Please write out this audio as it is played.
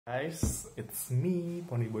Guys, it's me,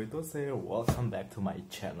 Ponyboy Tose. Welcome back to my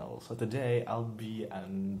channel. So today I'll be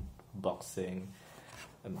unboxing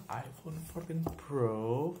an iPhone 14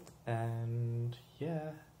 Pro, and yeah,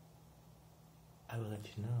 I will let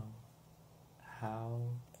you know how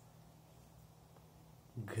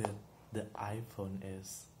good the iPhone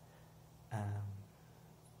is.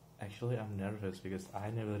 Actually, I'm nervous because I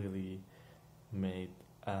never really made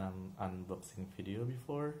unboxing video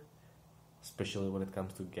before, especially when it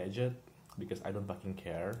comes to gadget, because I don't fucking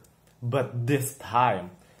care. But this time,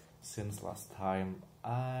 since last time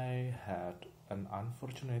I had an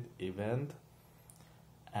unfortunate event,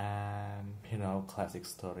 and classic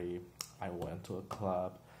story, I went to a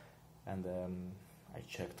club and then I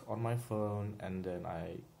checked on my phone and then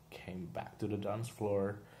I came back to the dance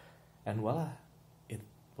floor and voila, it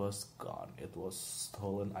was gone. It was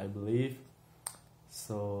stolen, I believe.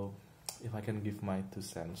 So if I can give my 2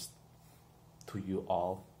 cents to you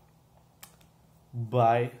all,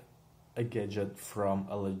 buy a gadget from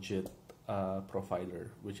a legit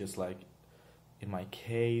provider, which is like, in my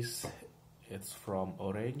case, it's from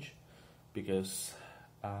Orange, because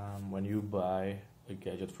when you buy a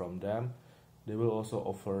gadget from them, they will also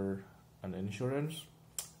offer an insurance,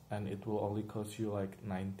 and it will only cost you like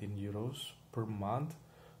 19 euros per month,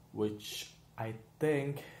 which I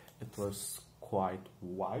think it was quite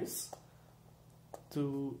wise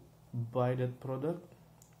to buy that product,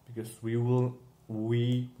 because we will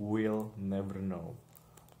never know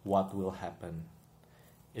what will happen,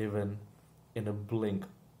 even in a blink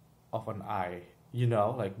of an eye,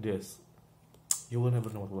 like this. You will never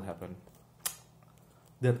know what will happen.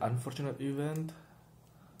 That unfortunate event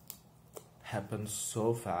happened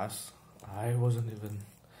so fast, I wasn't even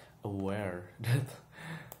aware that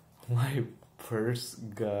my purse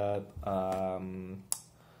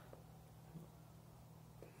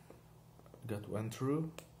went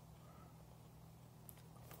through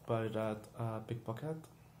by that pickpocket.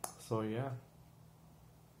 So yeah,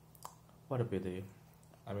 what a pity.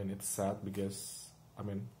 I mean, it's sad because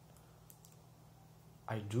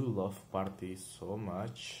I do love parties so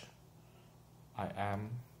much. I am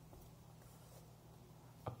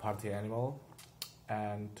a party animal,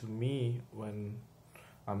 and to me, when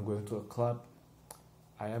I'm going to a club,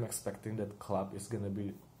 I am expecting that club is gonna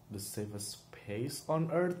be the safest place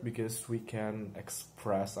on earth, because we can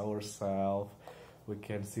express ourselves, we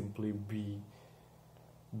can simply be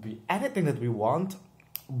anything that we want.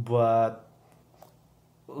 But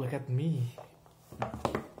look at me,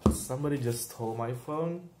 somebody just stole my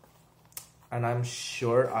phone, and I'm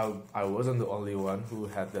sure I wasn't the only one who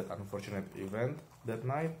had that unfortunate event that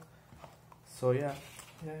night. So yeah,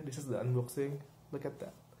 this is the unboxing. Look at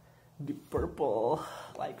that, deep purple,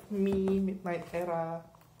 like me, midnight era.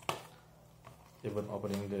 Even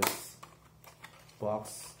opening this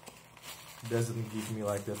box doesn't give me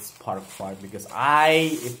like that spark vibe, because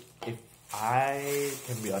if I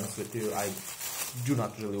can be honest with you, I do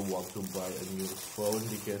not really want to buy a new phone,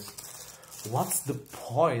 because what's the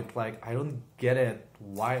point? Like, I don't get it.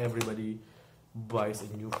 Why everybody buys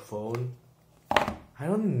a new phone? I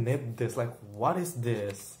don't need this. Like, what is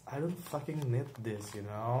this? I don't fucking need this,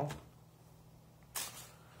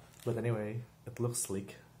 But anyway, it looks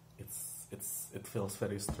sleek. It feels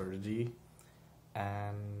very sturdy,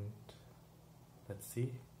 and let's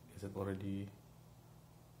see, is it already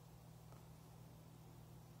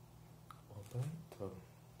open? So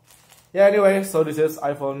yeah, anyway, so this is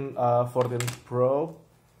iPhone 14 Pro.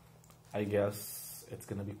 I guess it's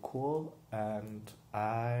gonna be cool, and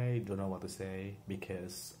I don't know what to say,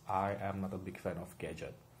 because I am not a big fan of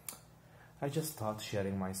gadget. I just thought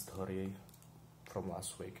sharing my story from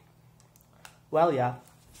last week. Well, yeah.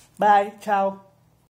 Bye. Ciao.